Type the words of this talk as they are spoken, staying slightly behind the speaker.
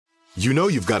You know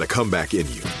you've got a comeback in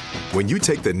you. When you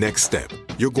take the next step,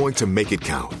 you're going to make it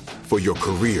count. For your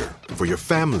career, for your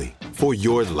family, for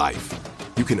your life.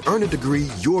 You can earn a degree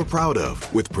you're proud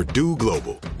of with Purdue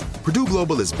Global. Purdue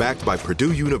Global is backed by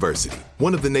Purdue University,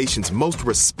 one of the nation's most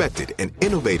respected and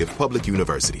innovative public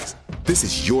universities. This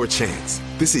is your chance.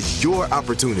 This is your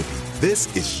opportunity.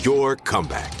 This is your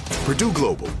comeback. Purdue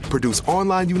Global, Purdue's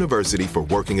online university for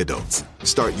working adults.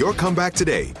 Start your comeback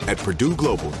today at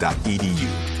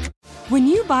purdueglobal.edu. When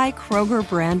you buy Kroger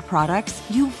brand products,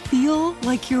 you feel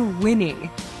like you're winning.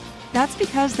 That's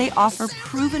because they offer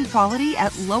proven quality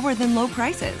at lower than low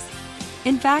prices.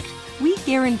 In fact, we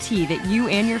guarantee that you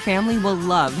and your family will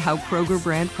love how Kroger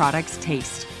brand products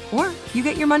taste, or you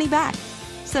get your money back.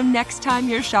 So next time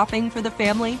you're shopping for the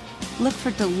family, look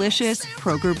for delicious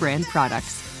Kroger brand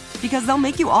products, because they'll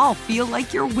make you all feel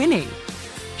like you're winning.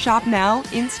 Shop now,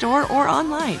 in-store, or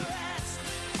online.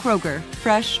 Kroger,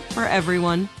 fresh for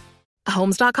everyone.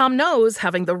 Homes.com knows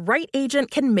having the right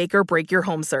agent can make or break your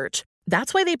home search.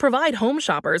 That's why they provide home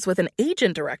shoppers with an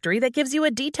agent directory that gives you a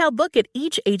detailed look at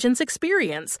each agent's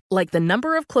experience, like the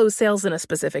number of closed sales in a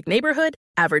specific neighborhood,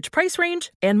 average price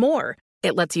range, and more.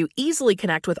 It lets you easily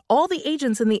connect with all the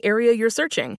agents in the area you're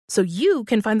searching, so you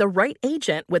can find the right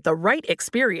agent with the right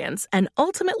experience and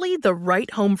ultimately the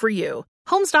right home for you.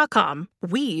 Homes.com.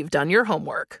 We've done your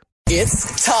homework.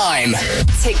 It's time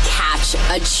to catch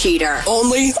a cheater.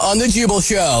 Only on The Jubal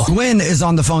Show. Gwen is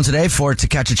on the phone today for To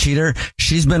Catch a Cheater.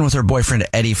 She's been with her boyfriend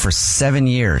Eddie for 7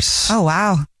 years. Oh,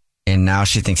 wow. And now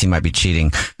she thinks he might be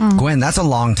cheating. Gwen, that's a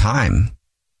long time.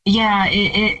 Yeah,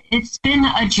 it's been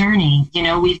a journey. You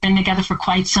know, we've been together for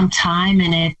quite some time,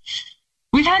 and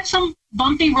we've had some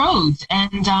bumpy roads,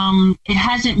 and it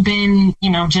hasn't been,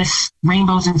 just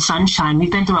rainbows and sunshine.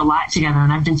 We've been through a lot together,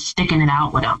 and I've been sticking it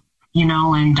out with him.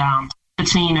 And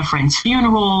between a friend's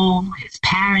funeral, his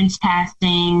parents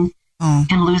passing,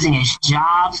 him losing his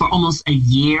job for almost a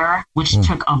year, which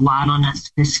took a lot on us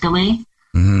fiscally.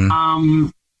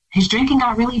 His drinking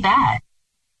got really bad.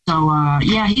 So, I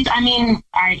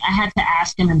had to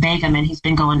ask him and beg him, and he's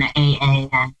been going to AA,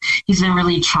 and he's been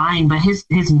really trying. But his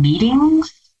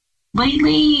meetings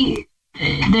lately,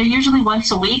 they're usually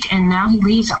once a week, and now he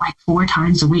leaves at like 4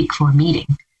 times a week for a meeting.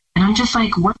 And I'm just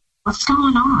like, what's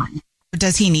going on?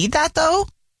 Does he need that, though?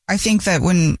 I think that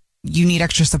when you need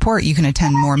extra support, you can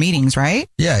attend more meetings, right?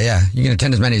 Yeah. You can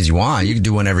attend as many as you want. You can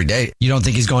do one every day. You don't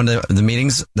think he's going to the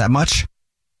meetings that much?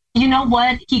 You know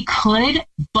what? He could,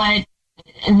 but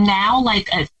now, like,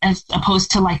 as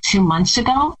opposed to like 2 months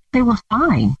ago, they were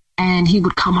fine. And he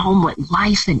would come home with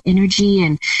life and energy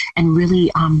and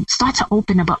really start to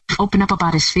open up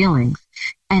about his feelings.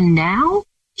 And now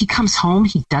he comes home,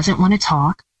 he doesn't want to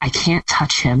talk. I can't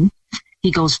touch him. He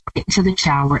goes right into the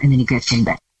shower and then he gets in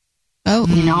bed. Oh,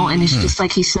 and it's just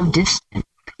like he's so distant.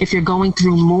 If you're going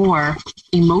through more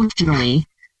emotionally,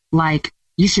 like,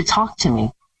 you should talk to me.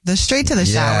 The straight to the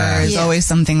shower is always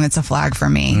something that's a flag for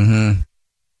me.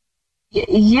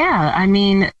 Yeah, I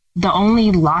mean, the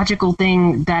only logical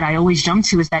thing that I always jump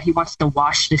to is that he wants to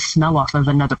wash the smell off of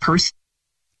another person.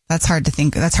 That's hard to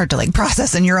think. That's hard to like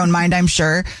process in your own mind, I'm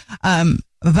sure.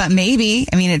 But maybe,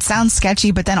 I mean, it sounds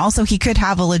sketchy, but then also he could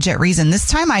have a legit reason. This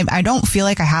time, I don't feel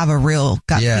like I have a real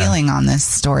gut feeling on this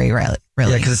story, really.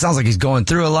 Yeah, because it sounds like he's going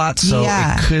through a lot. So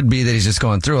it could be that he's just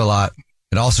going through a lot.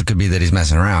 It also could be that he's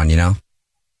messing around,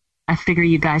 I figure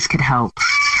you guys could help,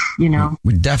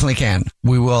 We definitely can.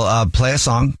 We will play a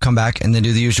song, come back, and then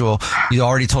do the usual. You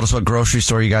already told us what grocery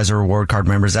store you guys are reward card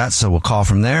members at, so we'll call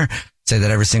from there. Say that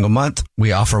every single month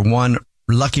we offer one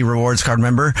lucky rewards card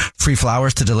member free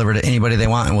flowers to deliver to anybody they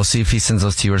want, and we'll see if he sends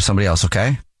those to you or somebody else,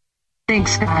 okay?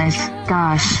 Thanks, guys.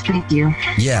 Gosh, thank you.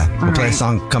 Yeah, we'll play a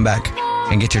song, come back,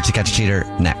 and get your To Catch a Cheater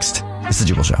next. It's The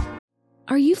Jubal Show.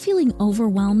 Are you feeling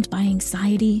overwhelmed by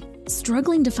anxiety,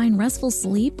 struggling to find restful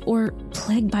sleep, or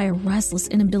plagued by a restless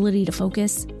inability to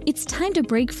focus? It's time to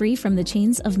break free from the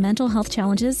chains of mental health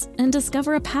challenges and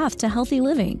discover a path to healthy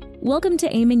living. Welcome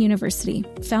to Amen University,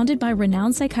 founded by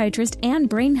renowned psychiatrist and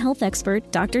brain health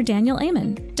expert Dr. Daniel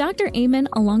Amen. Dr. Amen,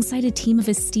 alongside a team of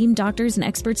esteemed doctors and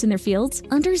experts in their fields,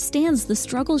 understands the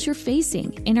struggles you're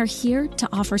facing and are here to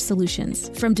offer solutions.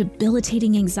 From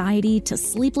debilitating anxiety to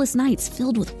sleepless nights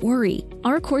filled with worry,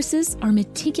 our courses are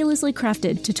meticulously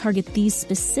crafted to target these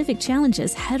specific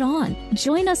challenges head on.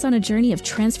 Join us on a journey of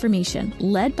transformation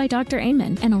led by Dr.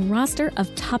 Amen and a roster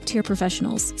of top-tier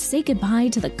professionals. Say goodbye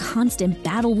to the constant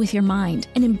battle with with your mind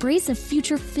and embrace a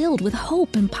future filled with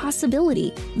hope and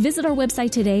possibility. Visit our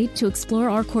website today to explore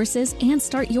our courses and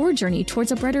start your journey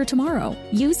towards a brighter tomorrow.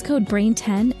 Use code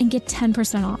BRAIN10 and get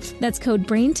 10% off. That's code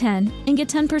BRAIN10 and get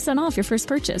 10% off your first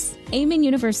purchase. Amen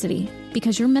University,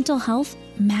 because your mental health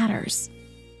matters.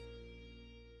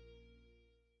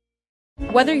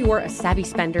 Whether you're a savvy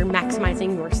spender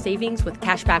maximizing your savings with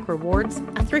cashback rewards,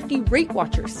 a thrifty rate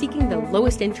watcher seeking the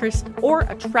lowest interest, or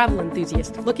a travel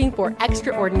enthusiast looking for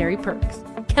extraordinary perks,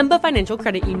 Kemba Financial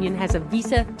Credit Union has a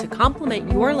visa to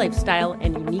complement your lifestyle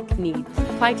and unique needs.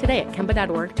 Apply today at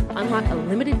Kemba.org to unlock a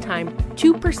limited-time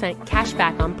 2% cash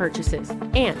back on purchases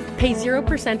and pay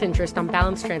 0% interest on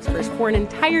balance transfers for an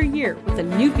entire year with a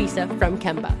new visa from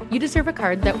Kemba. You deserve a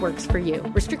card that works for you.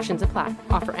 Restrictions apply.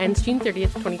 Offer ends June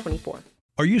 30th, 2024.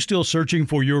 Are you still searching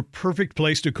for your perfect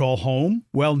place to call home?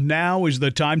 Well, now is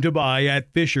the time to buy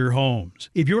at Fisher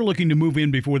Homes. If you're looking to move in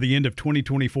before the end of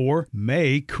 2024,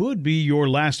 May could be your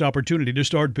last opportunity to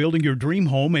start building your dream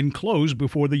home and close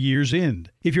before the year's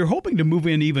end. If you're hoping to move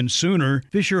in even sooner,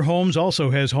 Fisher Homes also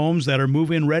has homes that are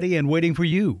move-in ready and waiting for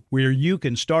you, where you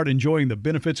can start enjoying the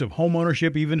benefits of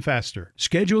homeownership even faster.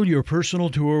 Schedule your personal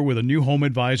tour with a new home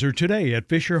advisor today at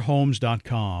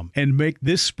FisherHomes.com and make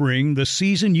this spring the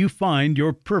season you find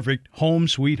your perfect home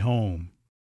sweet home.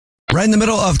 Right in the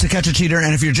middle of To Catch a Cheater,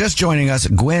 and if you're just joining us,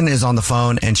 Gwen is on the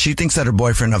phone, and she thinks that her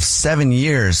boyfriend of 7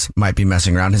 years might be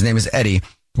messing around. His name is Eddie.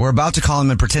 We're about to call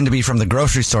him and pretend to be from the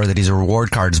grocery store that he's a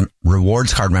rewards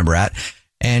card member at,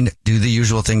 and do the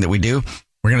usual thing that we do.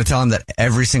 We're going to tell him that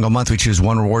every single month we choose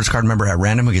one rewards card member at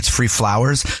random who gets free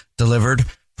flowers delivered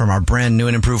from our brand new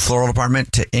and improved floral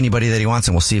department to anybody that he wants,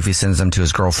 and we'll see if he sends them to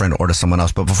his girlfriend or to someone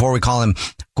else. But before we call him,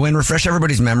 Gwen, refresh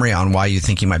everybody's memory on why you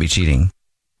think he might be cheating.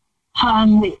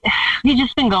 He's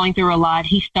just been going through a lot.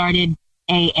 He started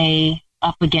AA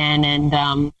up again,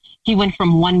 and he went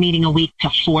from 1 meeting a week to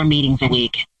 4 meetings a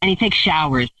week. And he takes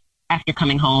showers after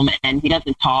coming home, and he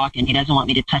doesn't talk, and he doesn't want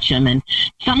me to touch him, and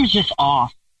something's just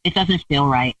off. It doesn't feel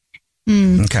right.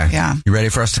 Okay. Yeah. You ready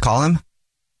for us to call him?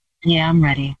 Yeah, I'm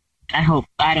ready. I hope.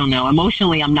 I don't know.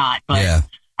 Emotionally, I'm not, but yeah.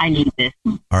 I need this.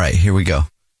 All right, here we go.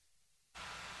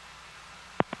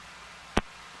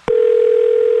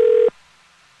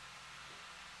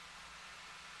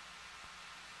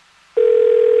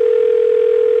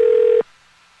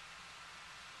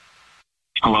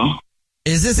 Hello?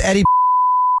 Is this Eddie?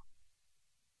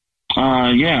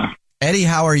 Yeah. Eddie,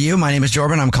 how are you? My name is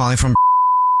Jordan. I'm calling from...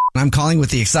 I'm calling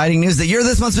with the exciting news that you're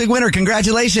this month's big winner.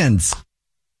 Congratulations.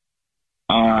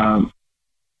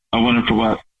 I wonder for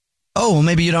what? Oh, well,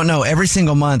 maybe you don't know. Every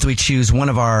single month, we choose one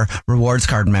of our rewards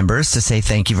card members to say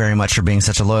thank you very much for being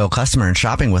such a loyal customer and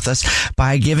shopping with us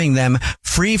by giving them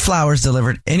free flowers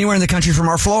delivered anywhere in the country from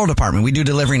our floral department. We do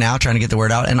delivery now, trying to get the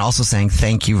word out, and also saying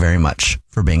thank you very much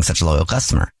for being such a loyal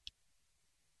customer.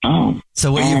 Oh.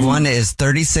 So what you've won is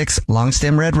 36 long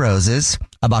stem red roses,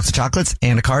 a box of chocolates,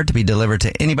 and a card to be delivered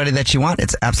to anybody that you want.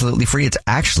 It's absolutely free. It's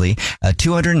actually a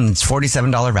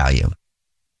 $247 value.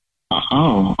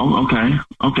 Oh, okay.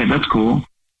 Okay, that's cool.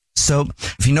 So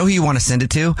if you know who you want to send it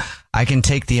to, I can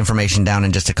take the information down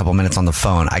in just a couple minutes on the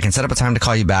phone. I can set up a time to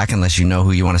call you back unless you know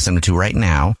who you want to send it to right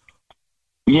now.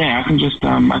 Yeah, I can just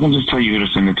tell you who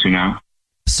to send it to now.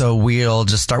 So we'll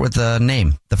just start with the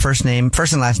name, the first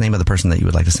and last name of the person that you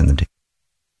would like to send them to.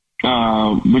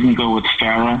 We can go with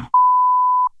Farrah.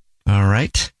 All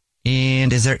right.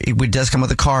 And it does come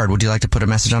with a card. Would you like to put a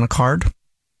message on a card?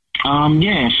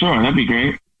 Yeah, sure. That'd be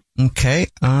great. Okay.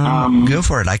 Go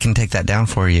for it. I can take that down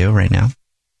for you right now.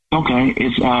 Okay.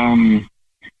 It's,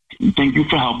 thank you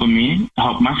for helping me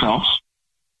help myself.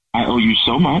 I owe you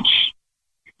so much.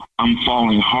 I'm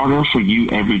falling harder for you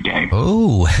every day.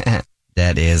 Oh,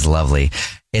 that is lovely.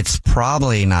 It's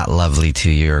probably not lovely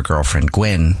to your girlfriend,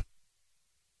 Gwen.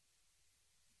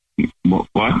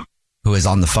 What? Who is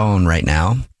on the phone right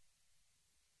now.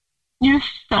 You're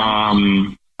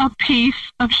such a piece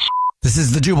of shit. This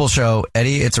is the Jubal Show,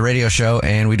 Eddie. It's a radio show,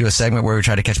 and we do a segment where we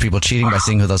try to catch people cheating by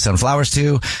seeing who they'll send flowers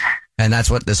to, and that's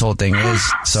what this whole thing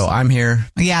is. So I'm here.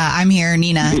 Yeah, I'm here,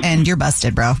 Nina, and you're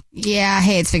busted, bro. Yeah,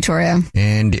 hey, it's Victoria.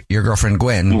 And your girlfriend,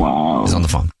 Gwen, is on the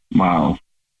phone. Wow.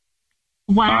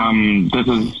 I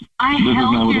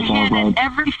held your hand at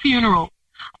every funeral.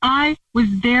 I was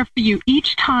there for you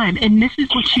each time, and this is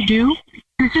what you do?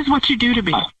 This is what you do to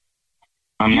me.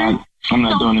 I'm not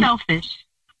doing it. Selfish.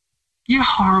 You're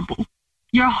horrible.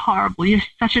 You're horrible. You're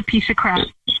such a piece of crap.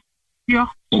 You're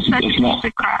such a piece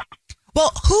of crap.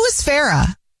 Well, who is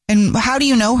Farrah, and how do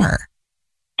you know her?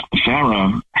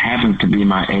 Farrah happens to be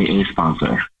my AA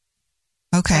sponsor.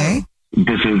 Okay.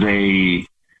 This is a...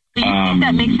 So you think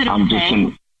that makes it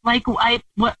okay?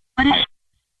 What is...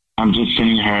 I'm just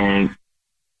sending her,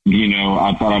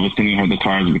 I thought I was sending her the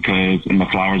cards and the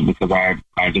flowers because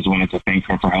I just wanted to thank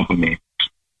her for helping me.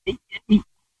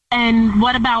 And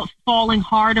what about falling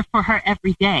harder for her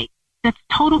every day? That's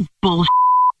total bullshit,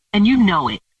 and you know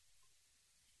it.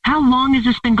 How long has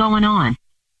this been going on?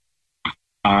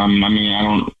 I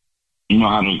don't know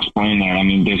how to explain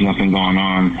that. There's nothing going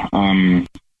on.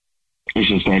 It's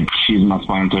just that she's my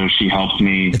sponsor. She helps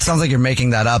me. It sounds like you're making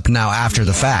that up now after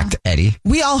the fact, Eddie.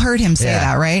 We all heard him say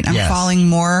that, right? I'm falling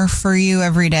more for you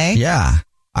every day. Yeah.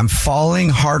 I'm falling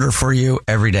harder for you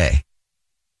every day.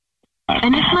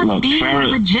 And this must be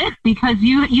legit because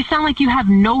you sound like you have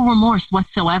no remorse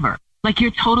whatsoever. Like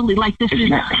you're totally like this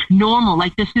is normal.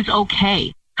 Like this is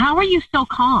okay. How are you so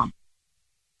calm?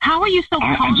 How are you so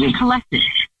calm and collected?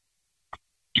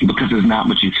 Because it's not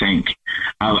what you think.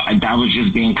 I was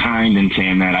just being kind and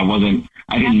saying that. I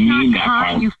didn't mean that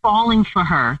part. You falling for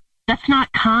her. That's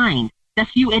not kind.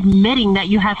 That's you admitting that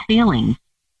you have feelings.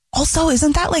 Also,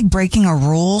 isn't that like breaking a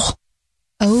rule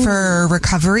for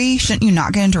recovery? Shouldn't you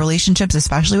not get into relationships,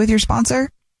 especially with your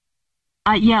sponsor?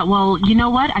 Yeah, well, you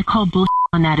know what? I call bullshit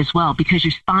on that as well because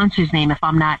your sponsor's name, if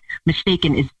I'm not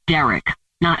mistaken, is Derek,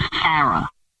 not Farrah.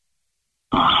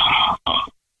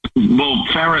 Well,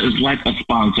 Farrah is like a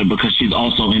sponsor because she's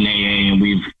also in AA and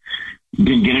we've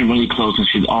been getting really close and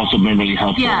she's also been really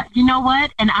helpful. Yeah, you know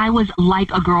what? And I was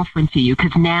like a girlfriend to you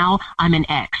because now I'm an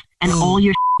ex and all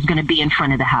your is going to be in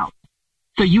front of the house.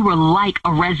 So you were like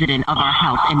a resident of our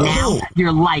house and now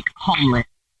you're like homeless.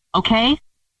 Okay?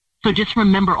 So just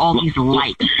remember all these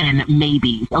likes and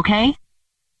maybes, okay?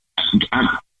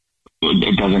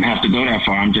 It doesn't have to go that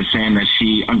far. I'm just saying that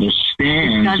she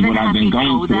understands what I've been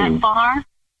going through. That far?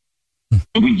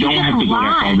 We don't have to go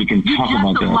that far. We can talk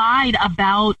about that. You just lied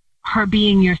about her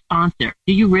being your sponsor.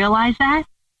 Do you realize that?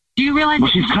 Do you realize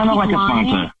that she's kind of like a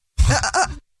sponsor?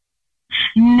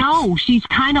 No, she's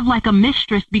kind of like a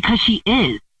mistress because she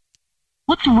is.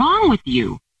 What's wrong with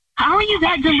you? How are you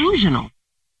that delusional?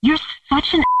 You're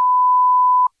such an...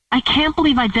 I can't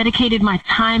believe I dedicated my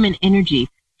time and energy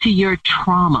to your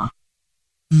trauma.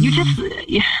 You're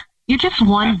just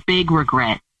one big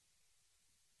regret.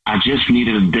 I just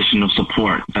needed additional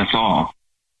support. That's all.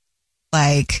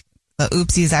 Like the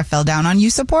oopsies I fell down on you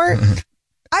support?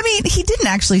 I mean, he didn't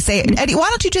actually say it. Eddie, why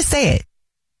don't you just say it?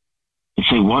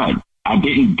 Say what? I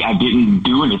didn't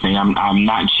do anything. I'm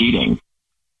not cheating.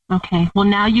 Okay. Well,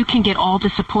 now you can get all the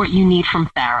support you need from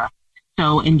Farrah.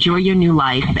 So enjoy your new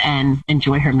life and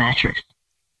enjoy her mattress.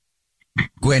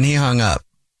 Gwen, he hung up.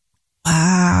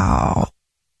 Wow.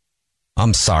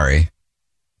 I'm sorry.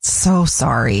 So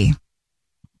sorry.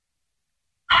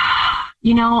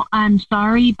 I'm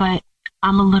sorry, but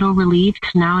I'm a little relieved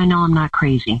because now I know I'm not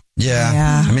crazy.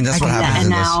 Yeah. I mean, that's what happens. And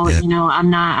now,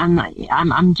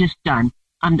 I'm just done.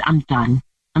 I'm done.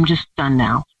 I'm just done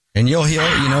now. And you'll heal,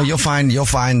 you'll find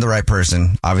the right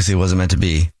person. Obviously it wasn't meant to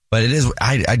be, but it is.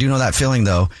 I do know that feeling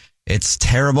though. It's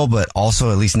terrible, but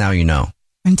also at least now you know.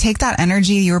 And take that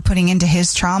energy you were putting into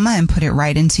his trauma and put it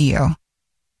right into you.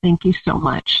 Thank you so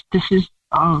much. This is,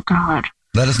 oh God.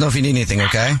 Let us know if you need anything,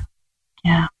 okay?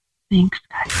 Yeah. Thanks,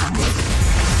 guys.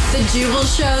 The Jubal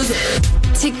Show's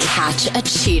to catch a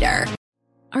cheater.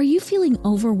 Are you feeling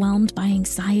overwhelmed by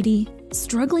anxiety,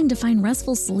 struggling to find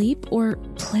restful sleep, or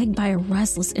plagued by a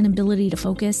restless inability to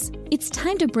focus? It's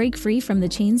time to break free from the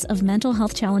chains of mental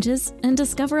health challenges and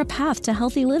discover a path to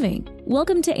healthy living.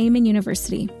 Welcome to Amen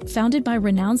University, founded by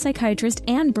renowned psychiatrist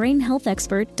and brain health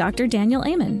expert Dr. Daniel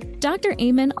Amen. Dr.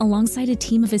 Amen, alongside a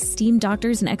team of esteemed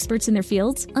doctors and experts in their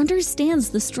fields, understands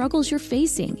the struggles you're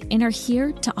facing and are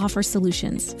here to offer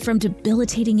solutions. From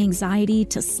debilitating anxiety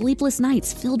to sleepless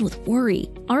nights filled with worry,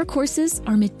 our courses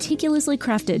are meticulously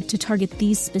crafted to target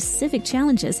these specific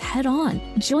challenges head on.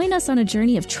 Join us on a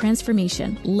journey of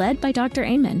transformation led by Dr.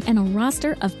 Amen and a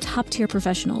roster of top-tier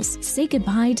professionals. Say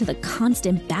goodbye to the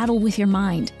constant battle with your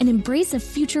mind and embrace a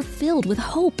future filled with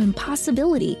hope and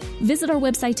possibility. Visit our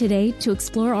website today to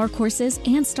explore our courses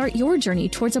and start your journey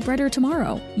towards a brighter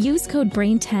tomorrow. Use code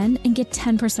BRAIN10 and get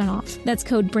 10% off. That's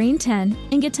code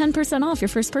BRAIN10 and get 10% off your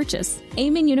first purchase.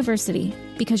 Amen University,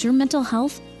 because your mental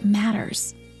health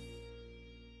matters.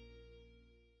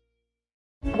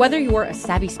 Whether you're a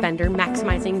savvy spender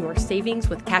maximizing your savings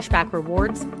with cashback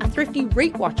rewards, a thrifty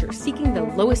rate watcher seeking the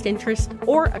lowest interest,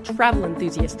 or a travel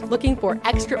enthusiast looking for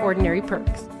extraordinary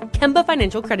perks, Kemba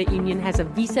Financial Credit Union has a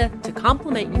visa to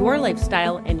complement your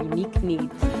lifestyle and unique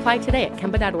needs. Apply today at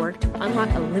Kemba.org to unlock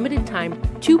a limited time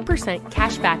 2%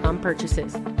 cash back on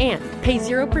purchases and pay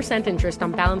 0% interest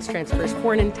on balance transfers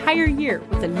for an entire year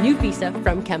with a new visa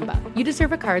from Kemba. You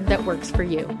deserve a card that works for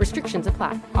you. Restrictions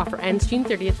apply. Offer ends June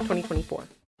 30th, 2024.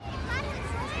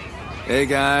 Hey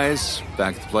guys,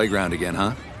 back at the playground again,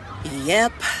 huh?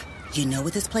 Yep. You know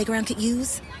what this playground could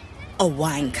use? A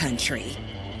wine country.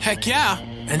 Heck yeah,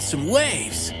 and some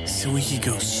waves so we could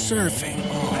go surfing.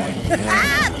 Oh, yeah.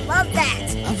 Ah, love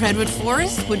that. A redwood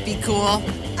forest would be cool.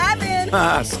 I'm in.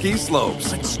 Ah, ski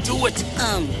slopes. Let's do it.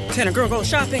 Can a girl go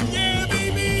shopping? Yeah,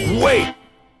 baby. Wait!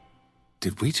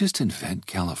 Did we just invent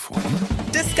California?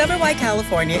 Discover why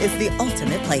California is the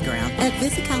ultimate playground at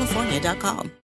visitcalifornia.com.